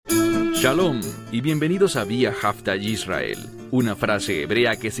Shalom y bienvenidos a Vía Haftaj Israel, una frase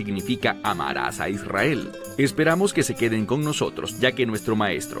hebrea que significa amarás a Israel. Esperamos que se queden con nosotros, ya que nuestro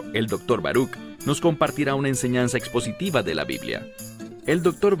maestro, el Dr. Baruch, nos compartirá una enseñanza expositiva de la Biblia. El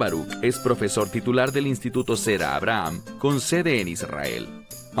Dr. Baruch es profesor titular del Instituto Zera Abraham, con sede en Israel.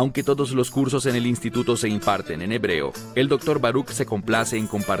 Aunque todos los cursos en el instituto se imparten en hebreo, el Dr. Baruch se complace en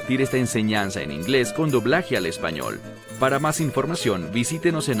compartir esta enseñanza en inglés con doblaje al español. Para más información,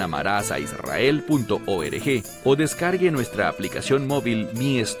 visítenos en amarasaisrael.org o descargue nuestra aplicación móvil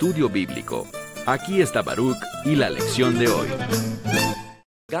Mi Estudio Bíblico. Aquí está Baruch y la lección de hoy.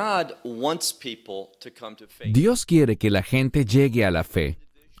 Dios quiere que la gente llegue a la fe,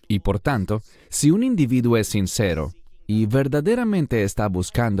 y por tanto, si un individuo es sincero y verdaderamente está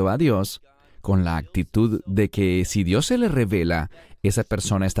buscando a Dios, con la actitud de que si Dios se le revela, esa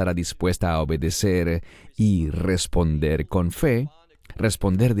persona estará dispuesta a obedecer y responder con fe,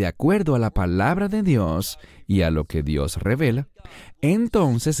 responder de acuerdo a la palabra de Dios y a lo que Dios revela,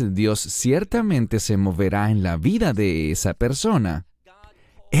 entonces Dios ciertamente se moverá en la vida de esa persona.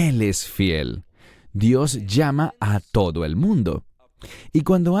 Él es fiel. Dios llama a todo el mundo. Y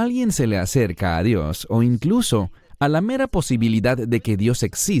cuando alguien se le acerca a Dios, o incluso a la mera posibilidad de que Dios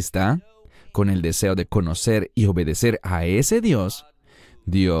exista, con el deseo de conocer y obedecer a ese Dios,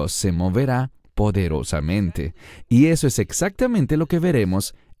 Dios se moverá poderosamente. Y eso es exactamente lo que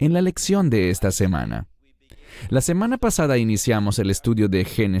veremos en la lección de esta semana. La semana pasada iniciamos el estudio de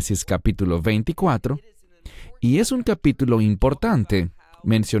Génesis capítulo 24, y es un capítulo importante.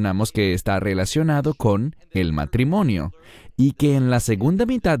 Mencionamos que está relacionado con el matrimonio, y que en la segunda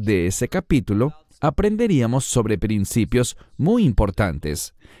mitad de ese capítulo aprenderíamos sobre principios muy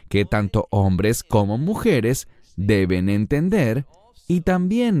importantes que tanto hombres como mujeres deben entender y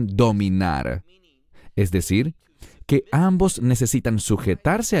también dominar. Es decir, que ambos necesitan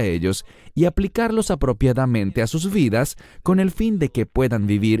sujetarse a ellos y aplicarlos apropiadamente a sus vidas con el fin de que puedan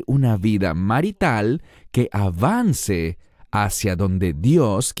vivir una vida marital que avance hacia donde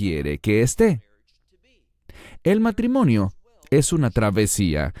Dios quiere que esté. El matrimonio es una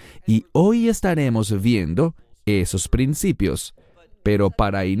travesía y hoy estaremos viendo esos principios. Pero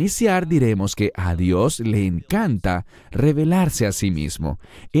para iniciar diremos que a Dios le encanta revelarse a sí mismo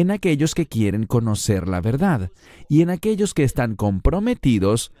en aquellos que quieren conocer la verdad y en aquellos que están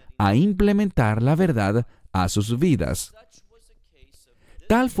comprometidos a implementar la verdad a sus vidas.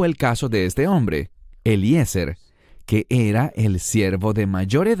 Tal fue el caso de este hombre, Eliezer, que era el siervo de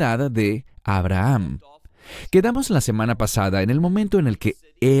mayor edad de Abraham. Quedamos la semana pasada en el momento en el que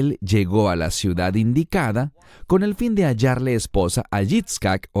él llegó a la ciudad indicada con el fin de hallarle esposa a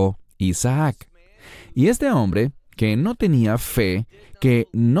Yitzhak o Isaac. Y este hombre, que no tenía fe, que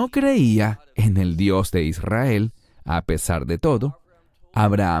no creía en el Dios de Israel, a pesar de todo,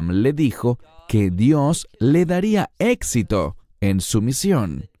 Abraham le dijo que Dios le daría éxito en su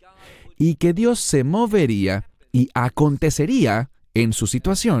misión y que Dios se movería y acontecería en su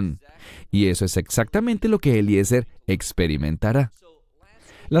situación. Y eso es exactamente lo que Eliezer experimentará.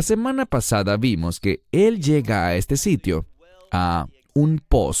 La semana pasada vimos que él llega a este sitio, a un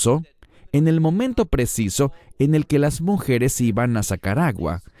pozo, en el momento preciso en el que las mujeres iban a sacar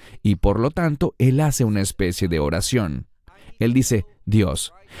agua, y por lo tanto él hace una especie de oración. Él dice: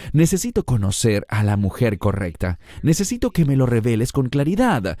 Dios, necesito conocer a la mujer correcta, necesito que me lo reveles con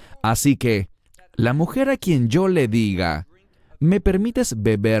claridad, así que la mujer a quien yo le diga: ¿me permites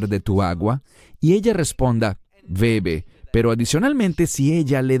beber de tu agua? Y ella responda: bebe, pero adicionalmente si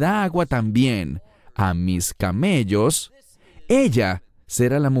ella le da agua también a mis camellos, ella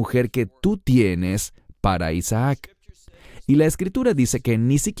será la mujer que tú tienes para Isaac. Y la Escritura dice que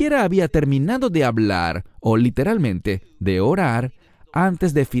ni siquiera había terminado de hablar, o literalmente de orar,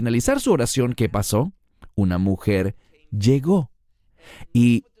 antes de finalizar su oración. ¿Qué pasó? Una mujer llegó.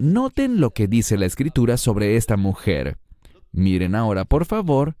 Y noten lo que dice la Escritura sobre esta mujer. Miren ahora, por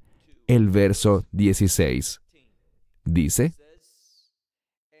favor, el verso 16. Dice: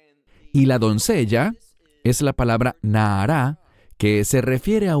 y la doncella es la palabra Naará, que se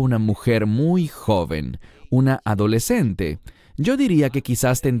refiere a una mujer muy joven, una adolescente. Yo diría que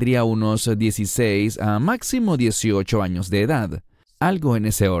quizás tendría unos 16 a máximo 18 años de edad, algo en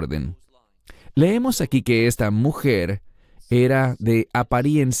ese orden. Leemos aquí que esta mujer era de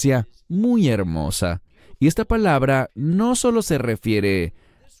apariencia muy hermosa. Y esta palabra no solo se refiere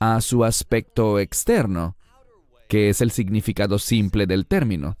a su aspecto externo, que es el significado simple del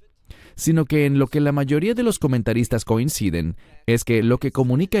término, sino que en lo que la mayoría de los comentaristas coinciden es que lo que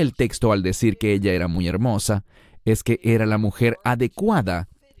comunica el texto al decir que ella era muy hermosa es que era la mujer adecuada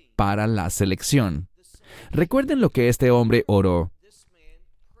para la selección. Recuerden lo que este hombre oró.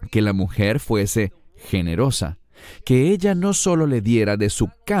 que la mujer fuese generosa, que ella no solo le diera de su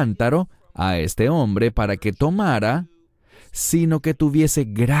cántaro a este hombre para que tomara, sino que tuviese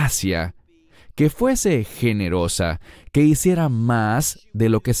gracia, que fuese generosa, que hiciera más de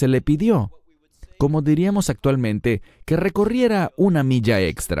lo que se le pidió. Como diríamos actualmente, que recorriera una milla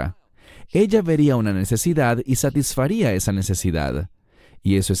extra. Ella vería una necesidad y satisfaría esa necesidad.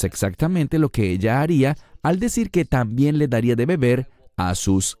 Y eso es exactamente lo que ella haría al decir que también le daría de beber a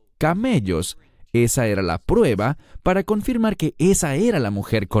sus camellos. Esa era la prueba para confirmar que esa era la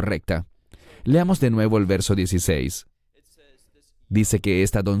mujer correcta. Leamos de nuevo el verso 16. Dice que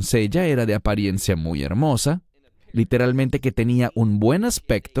esta doncella era de apariencia muy hermosa, literalmente que tenía un buen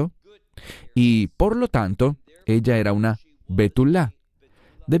aspecto, y por lo tanto, ella era una betulá.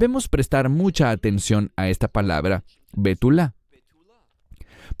 Debemos prestar mucha atención a esta palabra, betulá,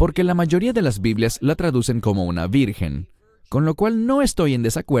 porque la mayoría de las Biblias la traducen como una virgen, con lo cual no estoy en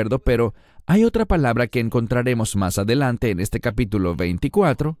desacuerdo, pero hay otra palabra que encontraremos más adelante en este capítulo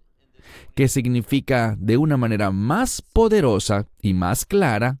 24, que significa de una manera más poderosa y más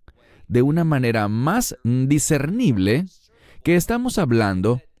clara, de una manera más discernible, que estamos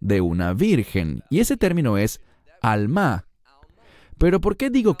hablando de una virgen, y ese término es alma. Pero ¿por qué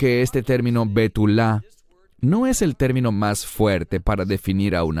digo que este término betulá no es el término más fuerte para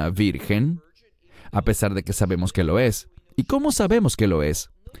definir a una virgen? A pesar de que sabemos que lo es. ¿Y cómo sabemos que lo es?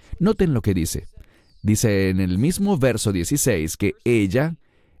 Noten lo que dice. Dice en el mismo verso 16 que ella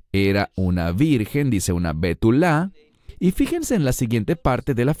era una virgen, dice una betulá, y fíjense en la siguiente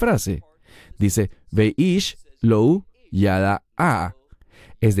parte de la frase. Dice, Veish lo yada a,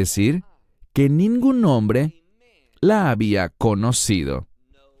 es decir, que ningún hombre la había conocido.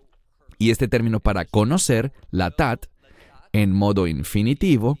 Y este término para conocer, latat, en modo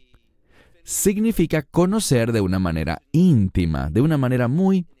infinitivo, significa conocer de una manera íntima, de una manera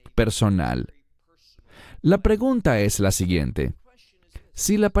muy personal. La pregunta es la siguiente.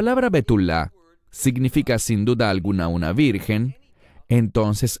 Si la palabra betulá significa sin duda alguna una virgen,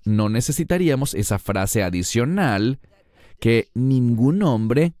 entonces no necesitaríamos esa frase adicional que ningún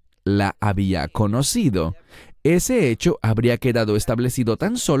hombre la había conocido. Ese hecho habría quedado establecido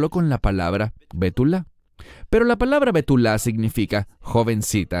tan solo con la palabra betulá. Pero la palabra betulá significa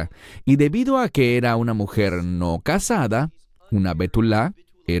jovencita, y debido a que era una mujer no casada, una betulá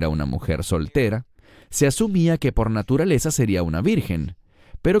era una mujer soltera, se asumía que por naturaleza sería una virgen.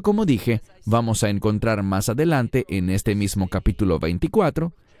 Pero como dije, vamos a encontrar más adelante en este mismo capítulo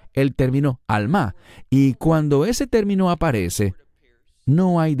 24 el término alma, y cuando ese término aparece,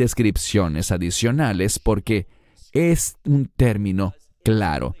 no hay descripciones adicionales porque es un término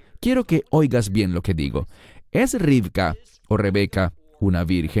claro. Quiero que oigas bien lo que digo. ¿Es Rivka o Rebeca una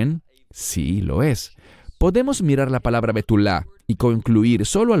virgen? Sí, lo es. ¿Podemos mirar la palabra betulá y concluir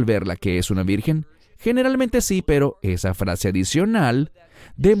solo al verla que es una virgen? Generalmente sí, pero esa frase adicional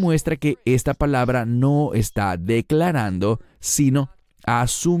demuestra que esta palabra no está declarando, sino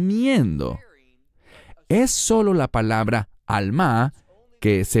asumiendo. Es solo la palabra alma,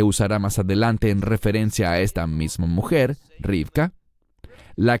 que se usará más adelante en referencia a esta misma mujer, Rivka,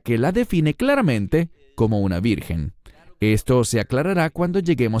 la que la define claramente como una virgen. Esto se aclarará cuando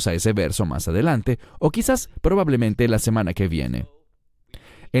lleguemos a ese verso más adelante, o quizás probablemente la semana que viene.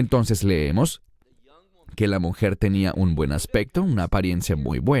 Entonces leemos que la mujer tenía un buen aspecto, una apariencia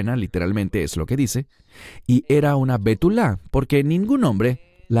muy buena, literalmente es lo que dice, y era una betulá, porque ningún hombre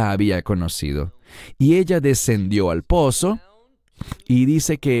la había conocido. Y ella descendió al pozo, y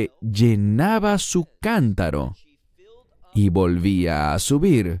dice que llenaba su cántaro, y volvía a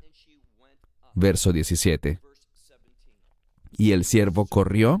subir. Verso 17. Y el siervo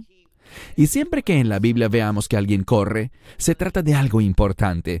corrió. Y siempre que en la Biblia veamos que alguien corre, se trata de algo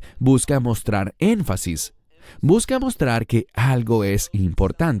importante. Busca mostrar énfasis. Busca mostrar que algo es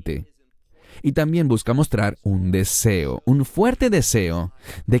importante. Y también busca mostrar un deseo, un fuerte deseo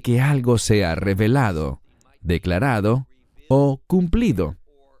de que algo sea revelado, declarado o cumplido.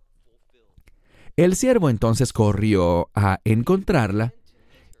 El siervo entonces corrió a encontrarla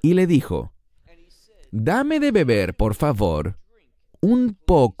y le dijo, «Dame de beber, por favor, un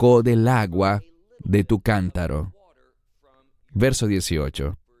poco del agua de tu cántaro». Verso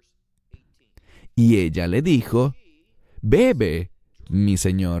 18. Y ella le dijo, «Bebe, mi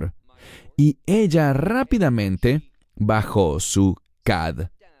señor». Y ella rápidamente bajó su cad.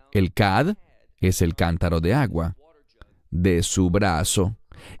 El cad es el cántaro de agua, de su brazo,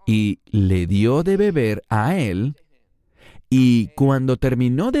 y le dio de beber a él. Y cuando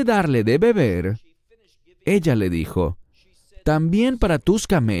terminó de darle de beber, ella le dijo, «También para tus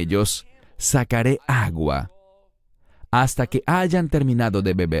camellos sacaré agua. hasta que hayan terminado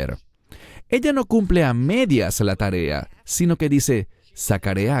de beber. Ella no cumple a medias la tarea, sino que dice,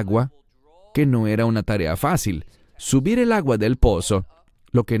 sacaré agua, que no era una tarea fácil. Subir el agua del pozo,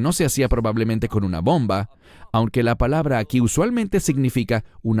 lo que no se hacía probablemente con una bomba, aunque la palabra aquí usualmente significa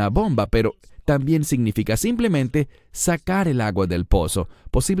una bomba, pero también significa simplemente sacar el agua del pozo,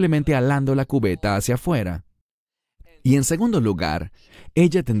 posiblemente alando la cubeta hacia afuera. Y en segundo lugar,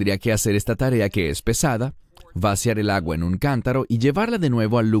 ella tendría que hacer esta tarea que es pesada, vaciar el agua en un cántaro y llevarla de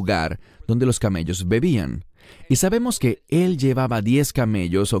nuevo al lugar donde los camellos bebían. Y sabemos que él llevaba 10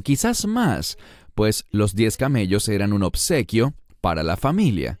 camellos o quizás más, pues los 10 camellos eran un obsequio para la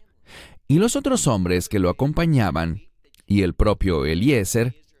familia. Y los otros hombres que lo acompañaban, y el propio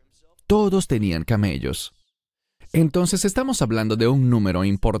Eliezer, todos tenían camellos. Entonces estamos hablando de un número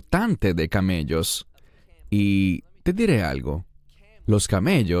importante de camellos. Y te diré algo, los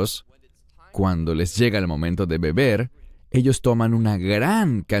camellos, cuando les llega el momento de beber, ellos toman una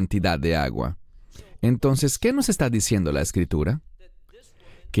gran cantidad de agua. Entonces, ¿qué nos está diciendo la Escritura?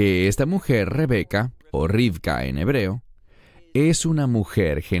 Que esta mujer, Rebeca, o Rivka en hebreo, es una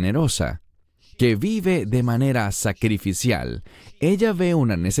mujer generosa, que vive de manera sacrificial. Ella ve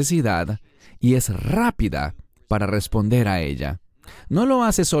una necesidad y es rápida para responder a ella. No lo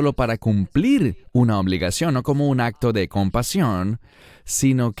hace solo para cumplir una obligación o como un acto de compasión,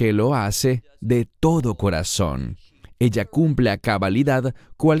 sino que lo hace de todo corazón. Ella cumple a cabalidad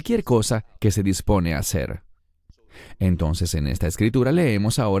cualquier cosa que se dispone a hacer. Entonces, en esta escritura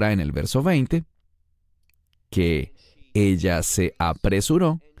leemos ahora en el verso 20 que ella se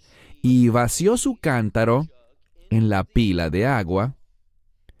apresuró y vació su cántaro en la pila de agua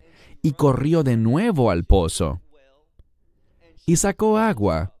y corrió de nuevo al pozo y sacó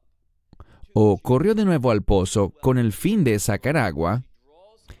agua, o corrió de nuevo al pozo con el fin de sacar agua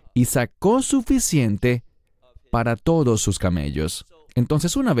y sacó suficiente para todos sus camellos.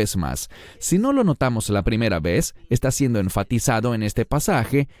 Entonces, una vez más, si no lo notamos la primera vez, está siendo enfatizado en este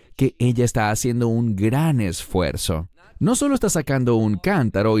pasaje que ella está haciendo un gran esfuerzo. No solo está sacando un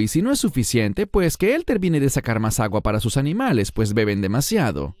cántaro, y si no es suficiente, pues que él termine de sacar más agua para sus animales, pues beben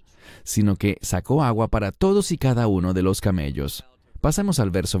demasiado, sino que sacó agua para todos y cada uno de los camellos. Pasemos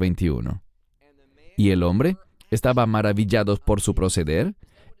al verso 21. ¿Y el hombre estaba maravillado por su proceder?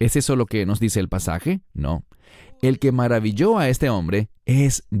 ¿Es eso lo que nos dice el pasaje? No. El que maravilló a este hombre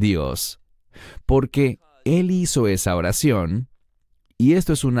es Dios, porque él hizo esa oración, y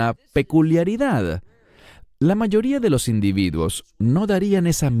esto es una peculiaridad. La mayoría de los individuos no darían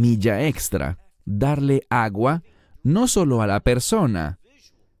esa milla extra, darle agua no solo a la persona,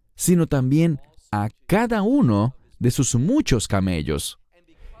 sino también a cada uno de sus muchos camellos.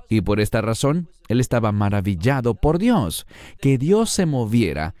 Y por esta razón, él estaba maravillado por Dios, que Dios se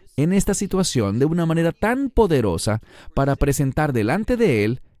moviera en esta situación de una manera tan poderosa para presentar delante de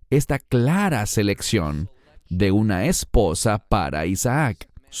él esta clara selección de una esposa para Isaac,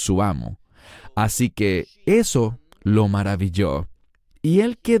 su amo. Así que eso lo maravilló, y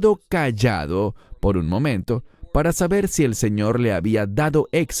él quedó callado por un momento para saber si el Señor le había dado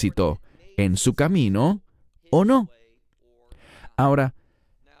éxito en su camino o no. Ahora,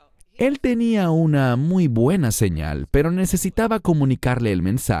 él tenía una muy buena señal, pero necesitaba comunicarle el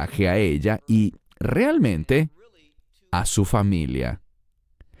mensaje a ella y, realmente, a su familia.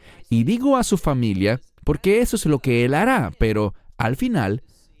 Y digo a su familia porque eso es lo que él hará, pero al final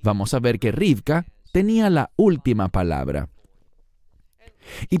vamos a ver que Rivka tenía la última palabra.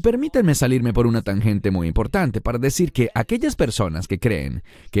 Y permítanme salirme por una tangente muy importante para decir que aquellas personas que creen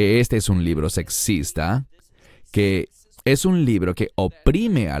que este es un libro sexista, que es un libro que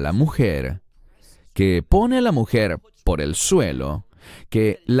oprime a la mujer, que pone a la mujer por el suelo,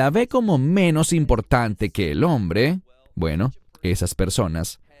 que la ve como menos importante que el hombre, bueno, esas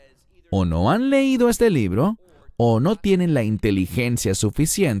personas o no han leído este libro o no tienen la inteligencia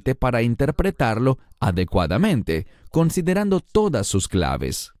suficiente para interpretarlo adecuadamente, considerando todas sus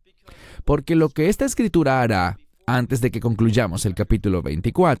claves. Porque lo que esta escritura hará, antes de que concluyamos el capítulo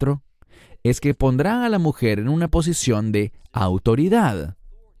 24, es que pondrá a la mujer en una posición de autoridad.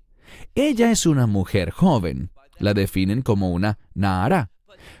 Ella es una mujer joven, la definen como una Nahara,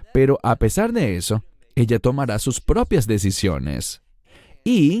 pero a pesar de eso, ella tomará sus propias decisiones.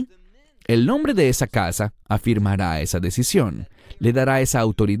 Y el nombre de esa casa afirmará esa decisión, le dará esa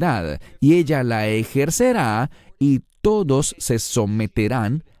autoridad, y ella la ejercerá, y todos se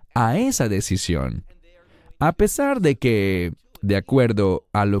someterán a esa decisión. A pesar de que, de acuerdo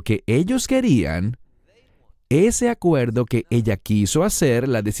a lo que ellos querían, ese acuerdo que ella quiso hacer,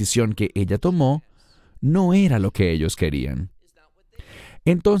 la decisión que ella tomó, no era lo que ellos querían.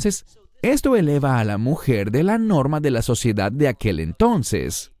 Entonces, Esto eleva a la mujer de la norma de la sociedad de aquel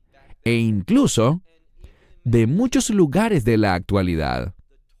entonces, e incluso de muchos lugares de la actualidad.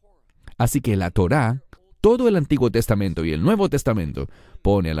 Así que la Torá, todo el Antiguo Testamento y el Nuevo Testamento,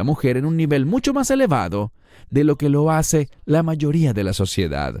 pone a la mujer en un nivel mucho más elevado de lo que lo hace la mayoría de la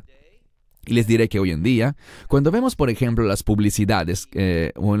sociedad. Y les diré que hoy en día, cuando vemos, por ejemplo, las publicidades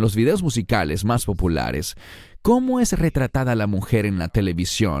o en los videos musicales más populares, cómo es retratada la mujer en la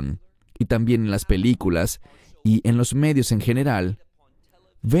televisión y también en las películas y en los medios en general,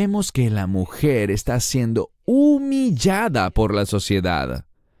 vemos que la mujer está siendo humillada por la sociedad.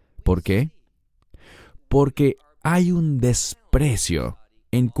 ¿Por qué? Porque hay un desprecio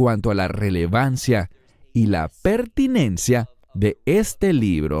en cuanto a la relevancia y la pertinencia de este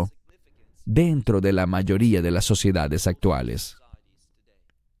libro dentro de la mayoría de las sociedades actuales.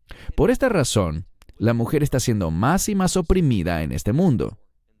 Por esta razón, la mujer está siendo más y más oprimida en este mundo.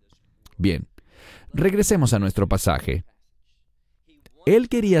 Bien, regresemos a nuestro pasaje. Él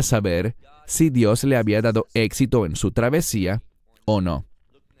quería saber si Dios le había dado éxito en su travesía o no.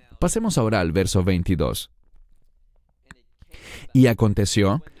 Pasemos ahora al verso 22. Y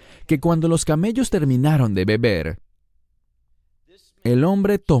aconteció que cuando los camellos terminaron de beber, el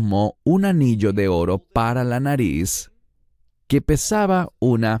hombre tomó un anillo de oro para la nariz que pesaba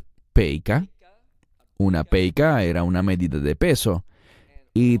una peica. Una peica era una medida de peso.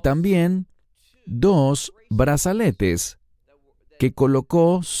 Y también 2 brazaletes que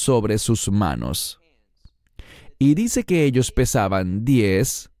colocó sobre sus manos. Y dice que ellos pesaban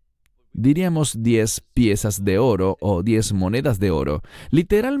 10 piezas de oro o 10 monedas de oro.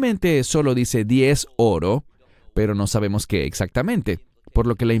 Literalmente solo dice 10 oro, pero no sabemos qué exactamente, por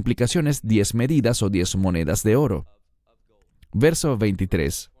lo que la implicación es 10 medidas o 10 monedas de oro. Verso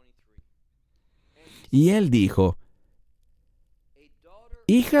 23. Y él dijo,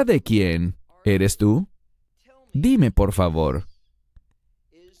 ¿hija de quién eres tú? Dime, por favor.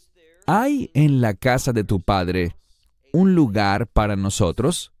 ¿Hay en la casa de tu padre un lugar para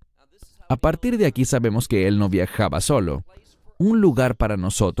nosotros? A partir de aquí sabemos que él no viajaba solo. ¿Un lugar para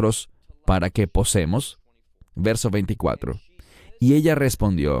nosotros para que posemos? Verso 24. Y ella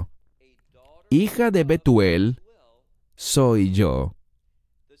respondió, hija de Betuel, soy yo,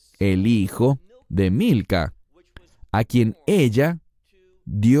 el hijo de Milca, a quien ella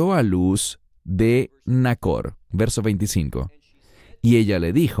dio a luz de Nacor. Verso 25. Y ella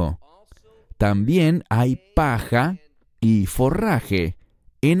le dijo, también hay paja y forraje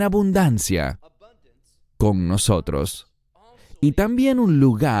en abundancia con nosotros, y también un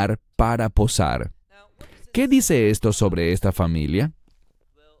lugar para posar. ¿Qué dice esto sobre esta familia?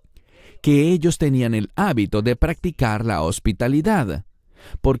 Que ellos tenían el hábito de practicar la hospitalidad,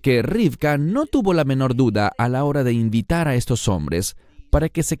 porque Rivka no tuvo la menor duda a la hora de invitar a estos hombres para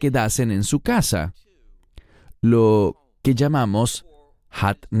que se quedasen en su casa, lo que llamamos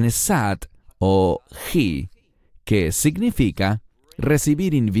Hat-Nesat o Ji, que significa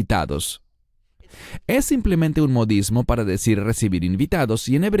recibir invitados. Es simplemente un modismo para decir recibir invitados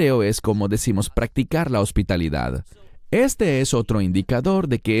y en hebreo es como decimos practicar la hospitalidad. Este es otro indicador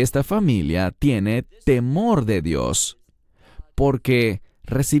de que esta familia tiene temor de Dios, porque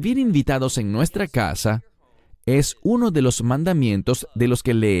recibir invitados en nuestra casa es uno de los mandamientos de los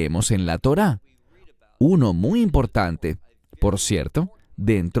que leemos en la Torá. Uno muy importante, por cierto,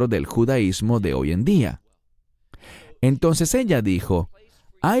 dentro del judaísmo de hoy en día. Entonces ella dijo,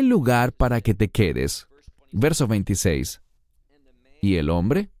 hay lugar para que te quedes. Verso 26. Y el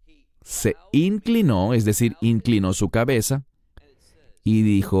hombre se inclinó, es decir, inclinó su cabeza, y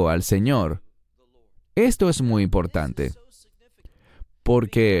dijo al Señor, esto es muy importante,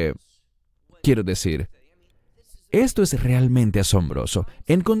 porque, quiero decir, esto es realmente asombroso,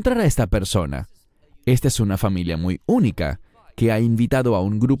 encontrar a esta persona. Esta es una familia muy única, que ha invitado a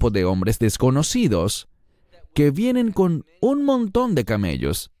un grupo de hombres desconocidos, que vienen con un montón de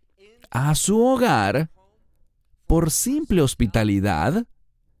camellos, a su hogar, por simple hospitalidad.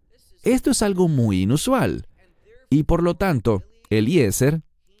 Esto es algo muy inusual. Y por lo tanto, Eliezer,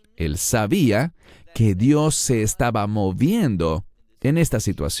 él sabía que Dios se estaba moviendo en esta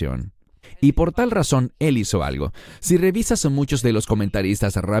situación. Y por tal razón, él hizo algo. Si revisas a muchos de los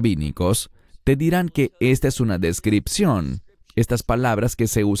comentaristas rabínicos, te dirán que esta es una descripción. Estas palabras que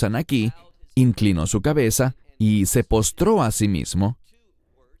se usan aquí, inclinó su cabeza y se postró a sí mismo.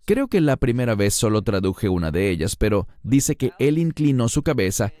 Creo que la primera vez solo traduje una de ellas, pero dice que él inclinó su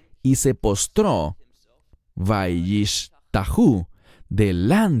cabeza y se postró, Vayishtahu,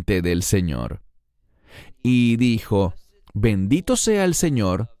 delante del Señor. Y dijo, bendito sea el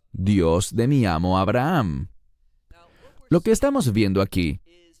Señor, Dios de mi amo Abraham. Lo que estamos viendo aquí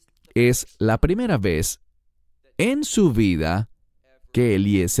es la primera vez en su vida que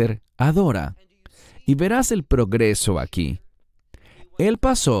Eliezer adora. Y verás el progreso aquí. Él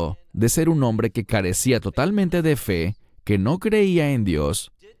pasó de ser un hombre que carecía totalmente de fe, que no creía en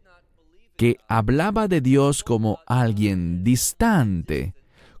Dios, que hablaba de Dios como alguien distante,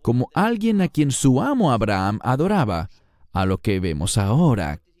 como alguien a quien su amo Abraham adoraba, a lo que vemos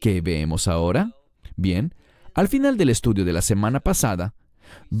ahora. ¿Qué vemos ahora? Bien, al final del estudio de la semana pasada,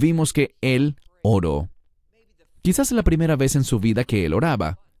 vimos que él oró. Quizás la primera vez en su vida que él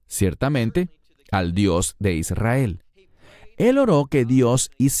oraba, ciertamente, al Dios de Israel. Él oró que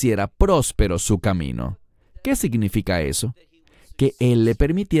Dios hiciera próspero su camino. ¿Qué significa eso? Que Él le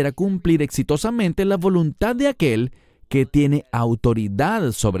permitiera cumplir exitosamente la voluntad de aquel que tiene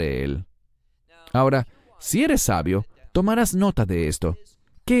autoridad sobre él. Ahora, si eres sabio, tomarás nota de esto.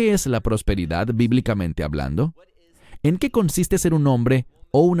 ¿Qué es la prosperidad bíblicamente hablando? ¿En qué consiste ser un hombre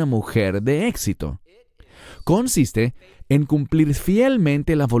o una mujer de éxito? Consiste en cumplir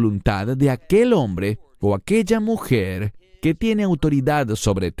fielmente la voluntad de aquel hombre o aquella mujer que tiene autoridad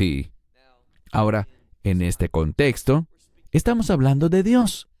sobre ti. Ahora, en este contexto, estamos hablando de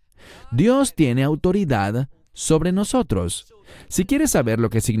Dios. Dios tiene autoridad sobre nosotros. Si quieres saber lo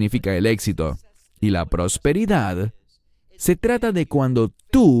que significa el éxito y la prosperidad, se trata de cuando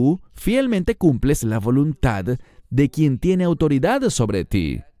tú fielmente cumples la voluntad de quien tiene autoridad sobre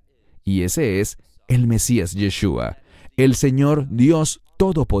ti. Y ese es el Mesías Yeshua, el Señor Dios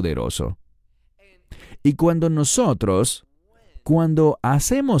Todopoderoso. Y cuando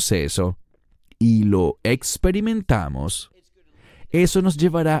hacemos eso y lo experimentamos, eso nos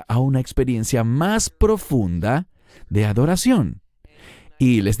llevará a una experiencia más profunda de adoración.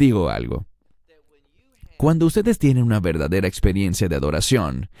 Y les digo algo. Cuando ustedes tienen una verdadera experiencia de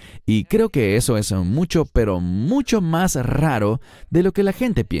adoración, y creo que eso es mucho, pero mucho más raro de lo que la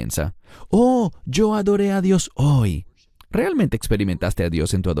gente piensa. Oh, yo adoré a Dios hoy. ¿Realmente experimentaste a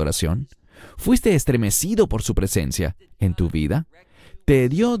Dios en tu adoración? ¿Fuiste estremecido por su presencia en tu vida? ¿Te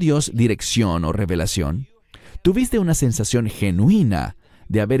dio Dios dirección o revelación? ¿Tuviste una sensación genuina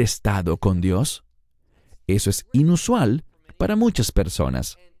de haber estado con Dios? Eso es inusual para muchas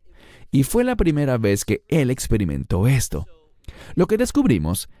personas. Y fue la primera vez que él experimentó esto. Lo que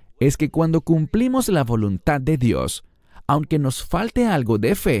descubrimos es que cuando cumplimos la voluntad de Dios, aunque nos falte algo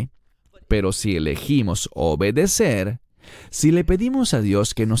de fe, pero si elegimos obedecer, si le pedimos a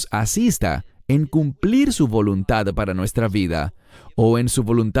Dios que nos asista en cumplir su voluntad para nuestra vida, o en su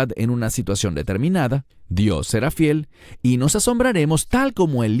voluntad en una situación determinada, Dios será fiel y nos asombraremos tal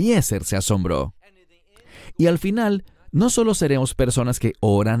como Eliezer se asombró. Y al final, no solo seremos personas que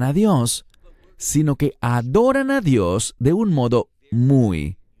oran a Dios, sino que adoran a Dios de un modo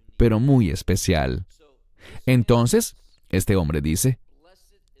muy, pero muy especial. Entonces, este hombre dice,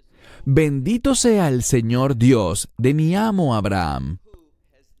 «Bendito sea el Señor Dios de mi amo Abraham,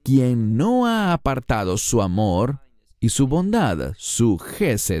 quien no ha apartado su amor y su bondad, su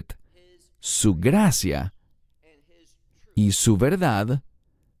gesed, su gracia y su verdad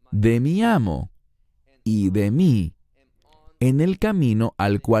de mi amo y de mí, en el camino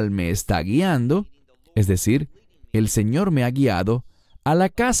al cual me está guiando», es decir, el Señor me ha guiado a la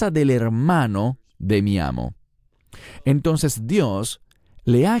casa del hermano de mi amo. Entonces Dios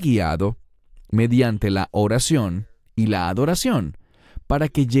le ha guiado mediante la oración y la adoración para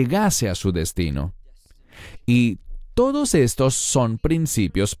que llegase a su destino. Y todos estos son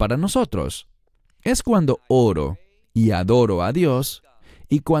principios para nosotros. Es cuando oro y adoro a Dios,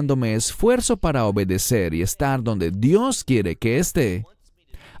 y cuando me esfuerzo para obedecer y estar donde Dios quiere que esté,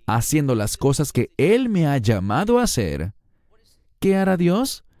 haciendo las cosas que Él me ha llamado a hacer, ¿qué hará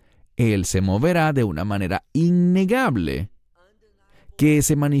Dios? Él se moverá de una manera innegable, que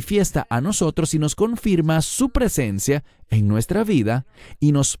se manifiesta a nosotros y nos confirma su presencia en nuestra vida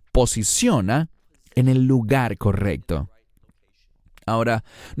y nos posiciona en el lugar correcto. Ahora,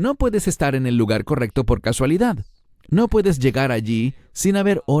 no puedes estar en el lugar correcto por casualidad. No puedes llegar allí sin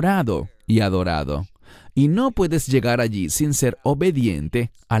haber orado y adorado. Y no puedes llegar allí sin ser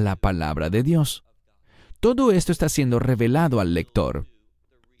obediente a la palabra de Dios. Todo esto está siendo revelado al lector.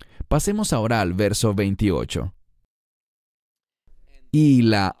 Pasemos ahora al verso 28. Y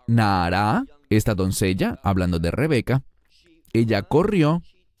la Nahara, esta doncella, hablando de Rebeca, ella corrió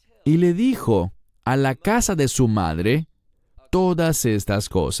y le dijo a la casa de su madre todas estas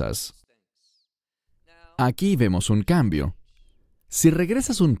cosas. Aquí vemos un cambio. Si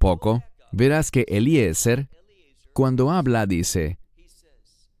regresas un poco, verás que Eliezer, cuando habla, dice,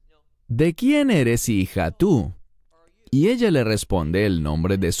 ¿de quién eres hija tú? Y ella le responde el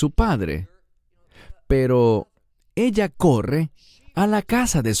nombre de su padre. Pero ella corre a la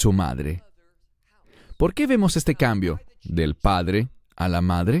casa de su madre. ¿Por qué vemos este cambio del padre a la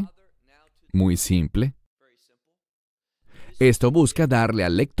madre? Muy simple. Esto busca darle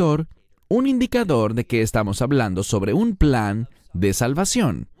al lector un indicador de que estamos hablando sobre un plan de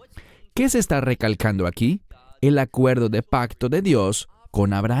salvación. ¿Qué se está recalcando aquí? El acuerdo de pacto de Dios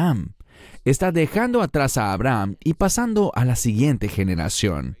con Abraham. Está dejando atrás a Abraham y pasando a la siguiente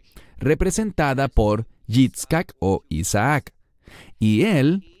generación, representada por Yitzhak o Isaac. Y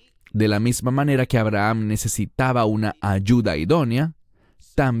él, de la misma manera que Abraham necesitaba una ayuda idónea,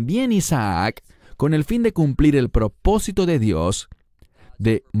 también Isaac, con el fin de cumplir el propósito de Dios,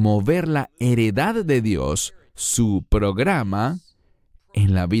 de mover la heredad de Dios, su programa,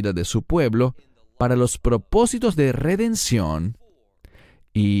 en la vida de su pueblo, para los propósitos de redención.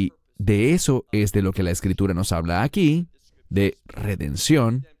 Y de eso es de lo que la Escritura nos habla aquí, de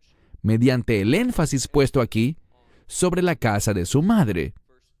redención, mediante el énfasis puesto aquí sobre la casa de su madre.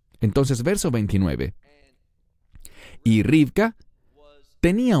 Entonces, verso 29. Y Rivka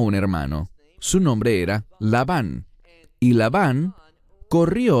tenía un hermano, su nombre era Labán, y Labán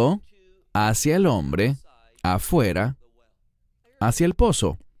corrió hacia el hombre, afuera, hacia el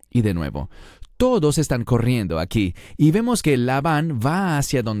pozo. Y de nuevo, todos están corriendo aquí, y vemos que Labán va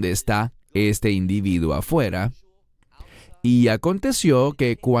hacia donde está este individuo afuera. Y aconteció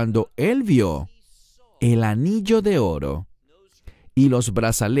que cuando él vio el anillo de oro y los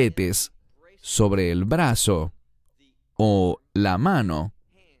brazaletes sobre el brazo o la mano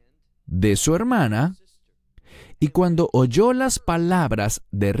de su hermana, y cuando oyó las palabras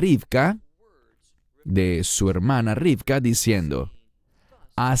de Rivka, de su hermana Rivka, diciendo,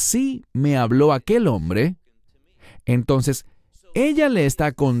 así me habló aquel hombre, entonces ella le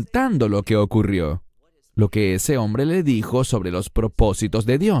está contando lo que ocurrió, lo que ese hombre le dijo sobre los propósitos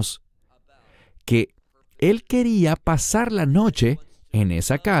de Dios, que él quería pasar la noche en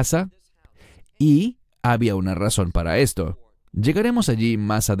esa casa y había una razón para esto. Llegaremos allí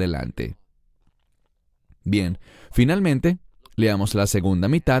más adelante. Bien, finalmente, leamos la segunda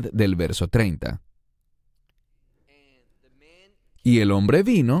mitad del verso 30. Y el hombre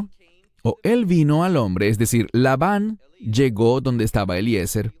vino, o él vino al hombre, es decir, Labán llegó donde estaba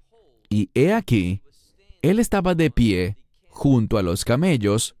Eliezer, y he aquí, él estaba de pie junto a los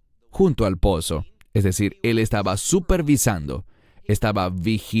camellos, junto al pozo. Es decir, él estaba supervisando, estaba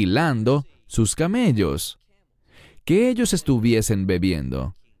vigilando sus camellos, que ellos estuviesen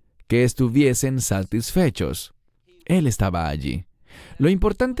bebiendo, que estuviesen satisfechos. Él estaba allí. Lo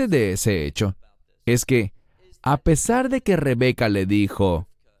importante de ese hecho es que, a pesar de que Rebeca le dijo,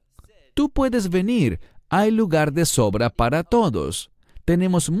 tú puedes venir, hay lugar de sobra para todos.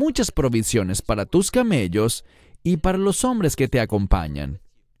 Tenemos muchas provisiones para tus camellos y para los hombres que te acompañan.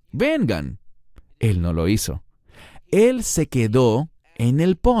 Vengan. Él no lo hizo. Él se quedó en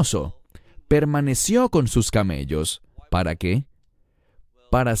el pozo, permaneció con sus camellos. ¿Para qué?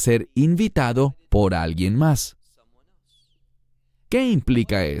 Para ser invitado por alguien más. ¿Qué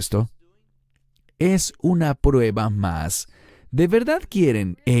implica esto? Es una prueba más. ¿De verdad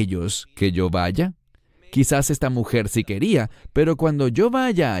quieren ellos que yo vaya? Quizás esta mujer sí quería, pero cuando yo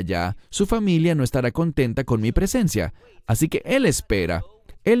vaya allá, su familia no estará contenta con mi presencia. Así que él espera.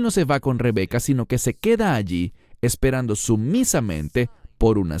 Él no se va con Rebeca, sino que se queda allí, esperando sumisamente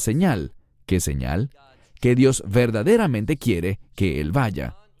por una señal. ¿Qué señal? Que Dios verdaderamente quiere que él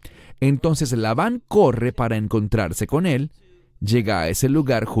vaya. Entonces Labán corre para encontrarse con él, llega a ese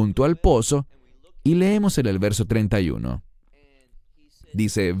lugar junto al pozo, y leemos en el verso 31.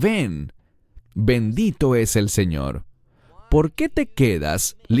 Dice, ven, bendito es el Señor. ¿Por qué te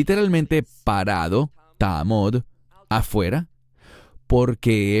quedas literalmente parado, ta'amod, afuera?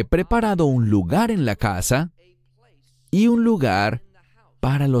 Porque he preparado un lugar en la casa y un lugar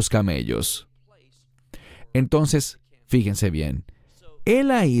para los camellos. Entonces, fíjense bien,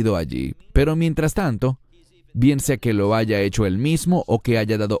 él ha ido allí, pero mientras tanto, bien sea que lo haya hecho él mismo o que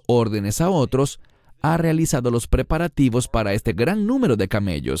haya dado órdenes a otros, ha realizado los preparativos para este gran número de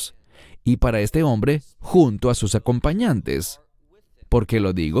camellos y para este hombre junto a sus acompañantes. ¿Por qué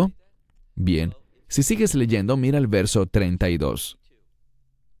lo digo? Bien, si sigues leyendo, mira el verso 32.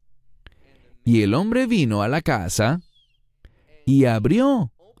 Y el hombre vino a la casa y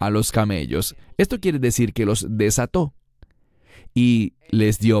abrió a los camellos. Esto quiere decir que los desató. Y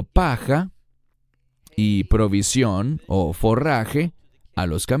les dio paja y provisión o forraje a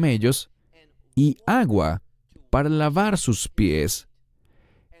los camellos y agua para lavar sus pies.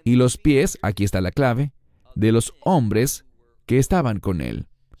 Y los pies, aquí está la clave, de los hombres que estaban con él.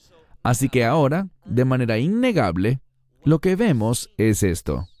 Así que ahora, de manera innegable, lo que vemos es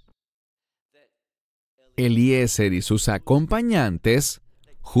esto. Eliezer y sus acompañantes,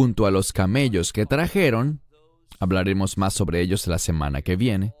 junto a los camellos que trajeron, hablaremos más sobre ellos la semana que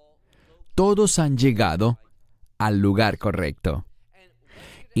viene, todos han llegado al lugar correcto.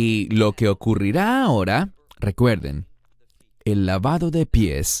 Y lo que ocurrirá ahora, recuerden, el lavado de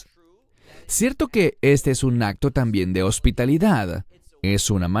pies. Cierto que este es un acto también de hospitalidad, es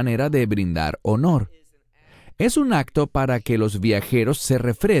una manera de brindar honor. Es un acto para que los viajeros se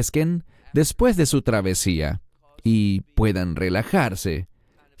refresquen después de su travesía y puedan relajarse,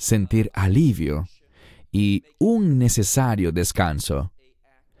 sentir alivio y un necesario descanso.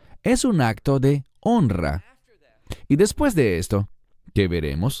 Es un acto de honra. Y después de esto, ¿qué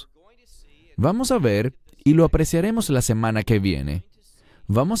veremos? Vamos a ver, y lo apreciaremos la semana que viene,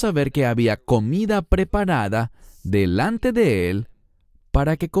 vamos a ver que había comida preparada delante de él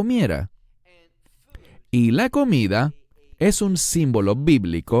para que comiera. Y la comida es un símbolo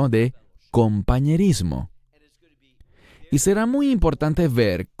bíblico de compañerismo. Y será muy importante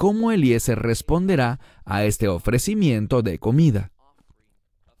ver cómo Eliezer responderá a este ofrecimiento de comida.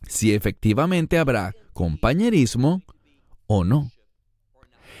 Si efectivamente habrá compañerismo o no.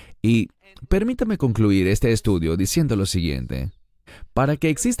 Y permítame concluir este estudio diciendo lo siguiente. Para que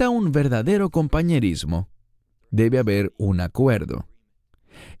exista un verdadero compañerismo, debe haber un acuerdo.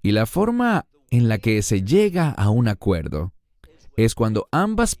 Y la forma en la que se llega a un acuerdo es cuando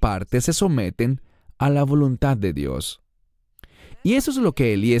ambas partes se someten a la voluntad de Dios. Y eso es lo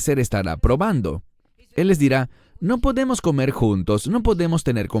que Eliezer estará probando. Él les dirá, no podemos comer juntos, no podemos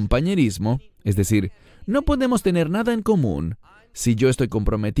tener compañerismo, es decir, no podemos tener nada en común si yo estoy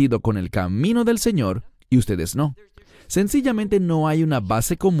comprometido con el camino del Señor y ustedes no. Sencillamente no hay una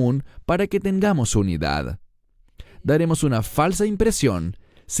base común para que tengamos unidad. Daremos una falsa impresión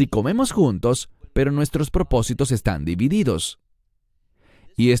si comemos juntos, pero nuestros propósitos están divididos.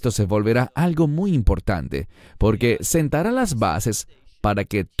 Y esto se volverá algo muy importante, porque sentará las bases para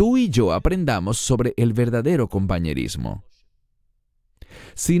que tú y yo aprendamos sobre el verdadero compañerismo.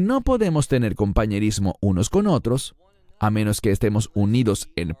 Si no podemos tener compañerismo unos con otros, a menos que estemos unidos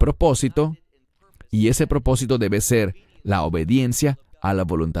en propósito, y ese propósito debe ser la obediencia a la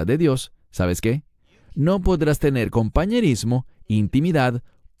voluntad de Dios, ¿sabes qué? No podrás tener compañerismo, intimidad,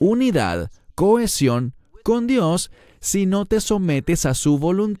 unidad, cohesión con Dios si no te sometes a su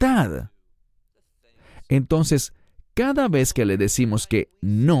voluntad. Entonces, cada vez que le decimos que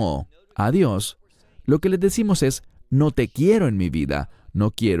no a Dios, lo que le decimos es, no te quiero en mi vida,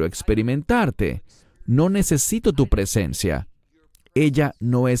 no quiero experimentarte, no necesito tu presencia, ella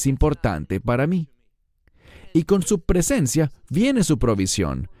no es importante para mí. Y con su presencia viene su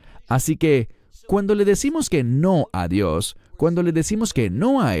provisión. Así que, cuando le decimos que no a Dios, cuando le decimos que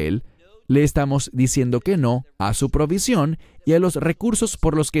no a Él, le estamos diciendo que no a su provisión y a los recursos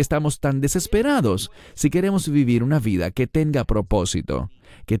por los que estamos tan desesperados si queremos vivir una vida que tenga propósito,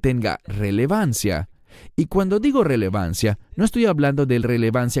 que tenga relevancia. Y cuando digo relevancia, no estoy hablando de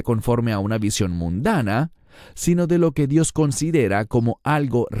relevancia conforme a una visión mundana, sino de lo que Dios considera como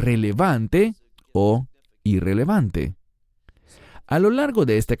algo relevante o irrelevante. A lo largo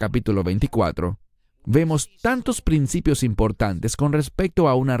de este capítulo 24, vemos tantos principios importantes con respecto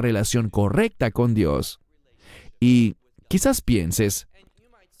a una relación correcta con Dios. Y quizás pienses,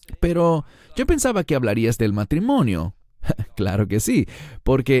 pero yo pensaba que hablarías del matrimonio. Claro que sí,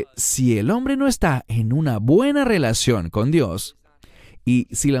 porque si el hombre no está en una buena relación con Dios, y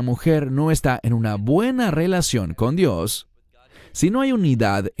si la mujer no está en una buena relación con Dios, si no hay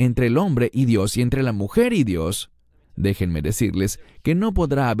unidad entre el hombre y Dios y entre la mujer y Dios, déjenme decirles que no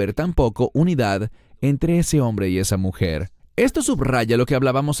podrá haber tampoco unidad entre ese hombre y esa mujer. Esto subraya lo que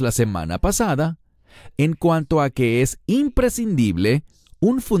hablábamos la semana pasada, en cuanto a que es imprescindible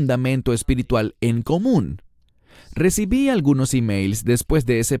un fundamento espiritual en común. Recibí algunos emails después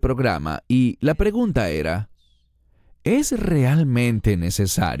de ese programa y la pregunta era, ¿es realmente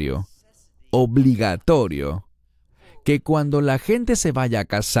necesario, obligatorio, que cuando la gente se vaya a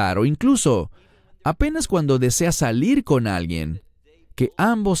casar o incluso apenas cuando desea salir con alguien, que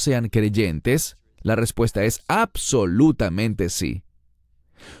ambos sean creyentes? La respuesta es absolutamente sí.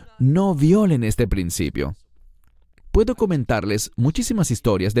 No violen este principio. Puedo comentarles muchísimas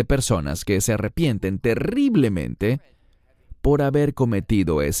historias de personas que se arrepienten terriblemente por haber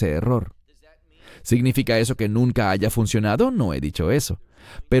cometido ese error. ¿Significa eso que nunca haya funcionado? No he dicho eso.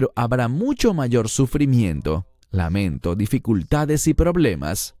 Pero habrá mucho mayor sufrimiento, lamento, dificultades y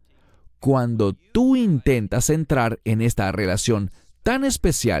problemas cuando tú intentas entrar en esta relación tan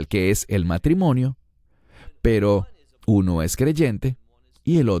especial que es el matrimonio, pero uno es creyente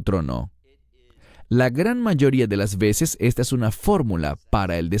y el otro no. La gran mayoría de las veces esta es una fórmula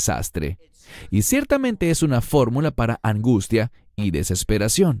para el desastre. Y ciertamente es una fórmula para angustia y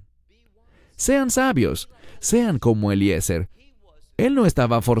desesperación. Sean sabios, sean como Eliezer. Él no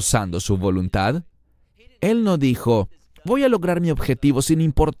estaba forzando su voluntad. Él no dijo, voy a lograr mi objetivo sin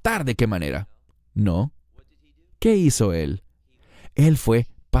importar de qué manera. No. ¿Qué hizo él? Él fue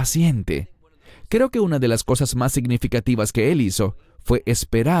paciente. Creo que una de las cosas más significativas que él hizo fue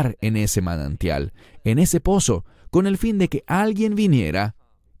esperar en ese manantial, en ese pozo, con el fin de que alguien viniera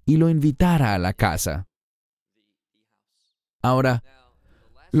y lo invitara a la casa. Ahora,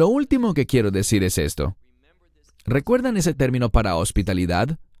 lo último que quiero decir es esto. ¿Recuerdan ese término para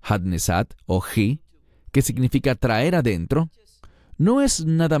hospitalidad, hadnesat o hi, que significa traer adentro? No es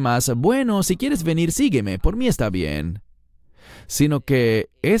nada más, bueno, si quieres venir, sígueme, por mí está bien. Sino que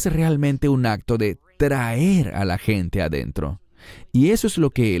es realmente un acto de traer a la gente adentro. Y eso es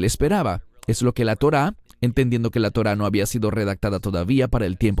lo que él esperaba. Es lo que la Torá, entendiendo que la Torá no había sido redactada todavía para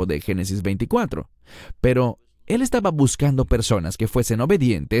el tiempo de Génesis 24. Pero él estaba buscando personas que fuesen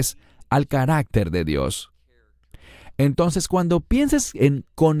obedientes al carácter de Dios. Entonces, cuando pienses en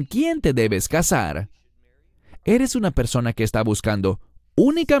con quién te debes casar, eres una persona que está buscando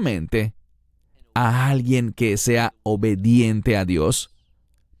únicamente a alguien que sea obediente a Dios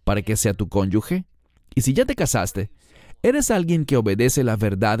para que sea tu cónyuge. Y si ya te casaste, ¿eres alguien que obedece la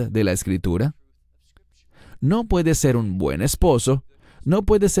verdad de la Escritura? No puedes ser un buen esposo, no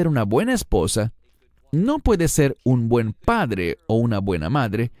puedes ser una buena esposa, no puedes ser un buen padre o una buena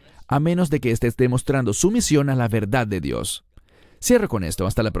madre, a menos de que estés demostrando sumisión a la verdad de Dios. Cierro con esto.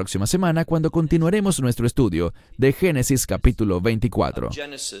 Hasta la próxima semana, cuando continuaremos nuestro estudio de Génesis capítulo 24.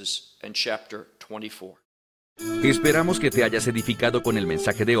 Esperamos que te hayas edificado con el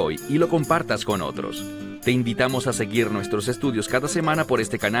mensaje de hoy y lo compartas con otros. Te invitamos a seguir nuestros estudios cada semana por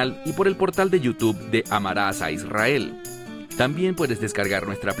este canal y por el portal de YouTube de Amarás a Israel. También puedes descargar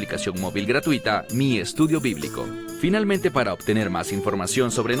nuestra aplicación móvil gratuita, Mi Estudio Bíblico. Finalmente, para obtener más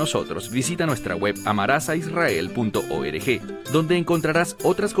información sobre nosotros, visita nuestra web amarasaisrael.org, donde encontrarás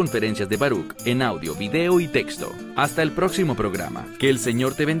otras conferencias de Baruch en audio, video y texto. Hasta el próximo programa. Que el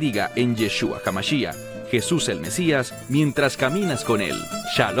Señor te bendiga en Yeshua HaMashiach, Jesús el Mesías, mientras caminas con Él.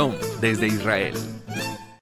 Shalom desde Israel.